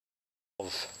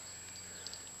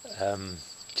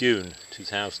June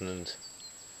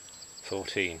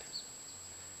 2014,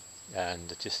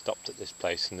 and I just stopped at this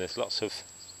place, and there's lots of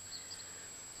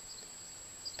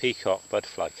peacock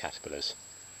butterfly caterpillars.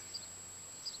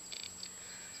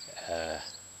 I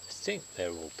think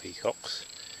they're all peacocks,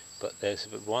 but there's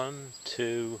 1,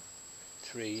 2,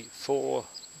 3, 4,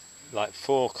 like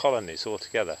 4 colonies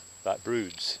altogether, like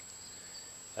broods.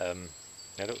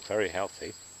 They look very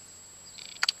healthy.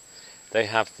 They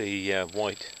have the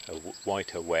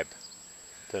whiter web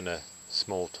than a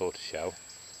small tortoiseshell.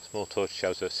 Small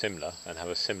tortoiseshells are similar and have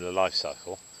a similar life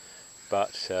cycle,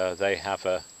 but they have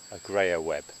a greyer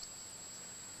web.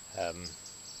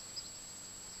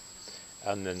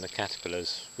 And then the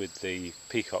caterpillars with the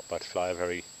peacock butterfly are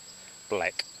very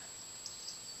black,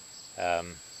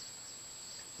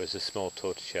 whereas the small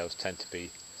tortoiseshells tend to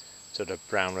be sort of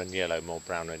brown and yellow, more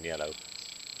brown and yellow.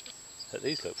 But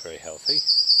these look very healthy.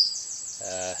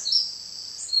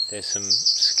 There's some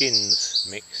skins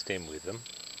mixed in with them.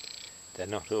 They're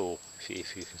not all,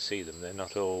 if you can see them, they're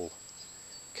not all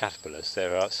caterpillars.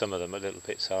 There are some of them, little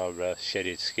bits are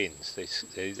shedded skins.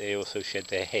 They also shed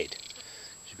their head,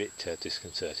 which is a bit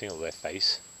disconcerting, or their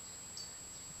face.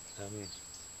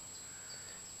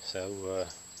 So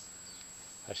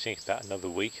I think about another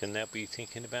week and they'll be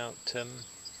thinking about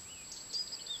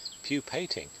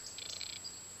pupating.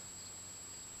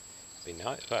 It'd be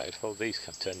nice. Well, if all these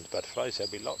can turn into butterflies,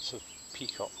 there'll be lots of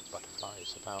peacock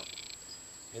butterflies about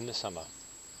in the summer.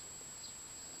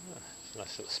 It's a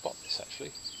nice little spot, this,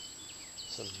 actually.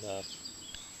 Some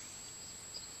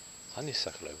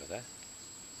honeysuckle over there.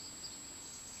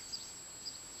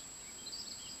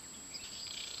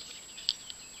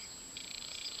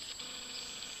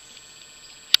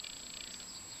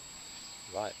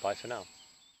 Right, bye for now.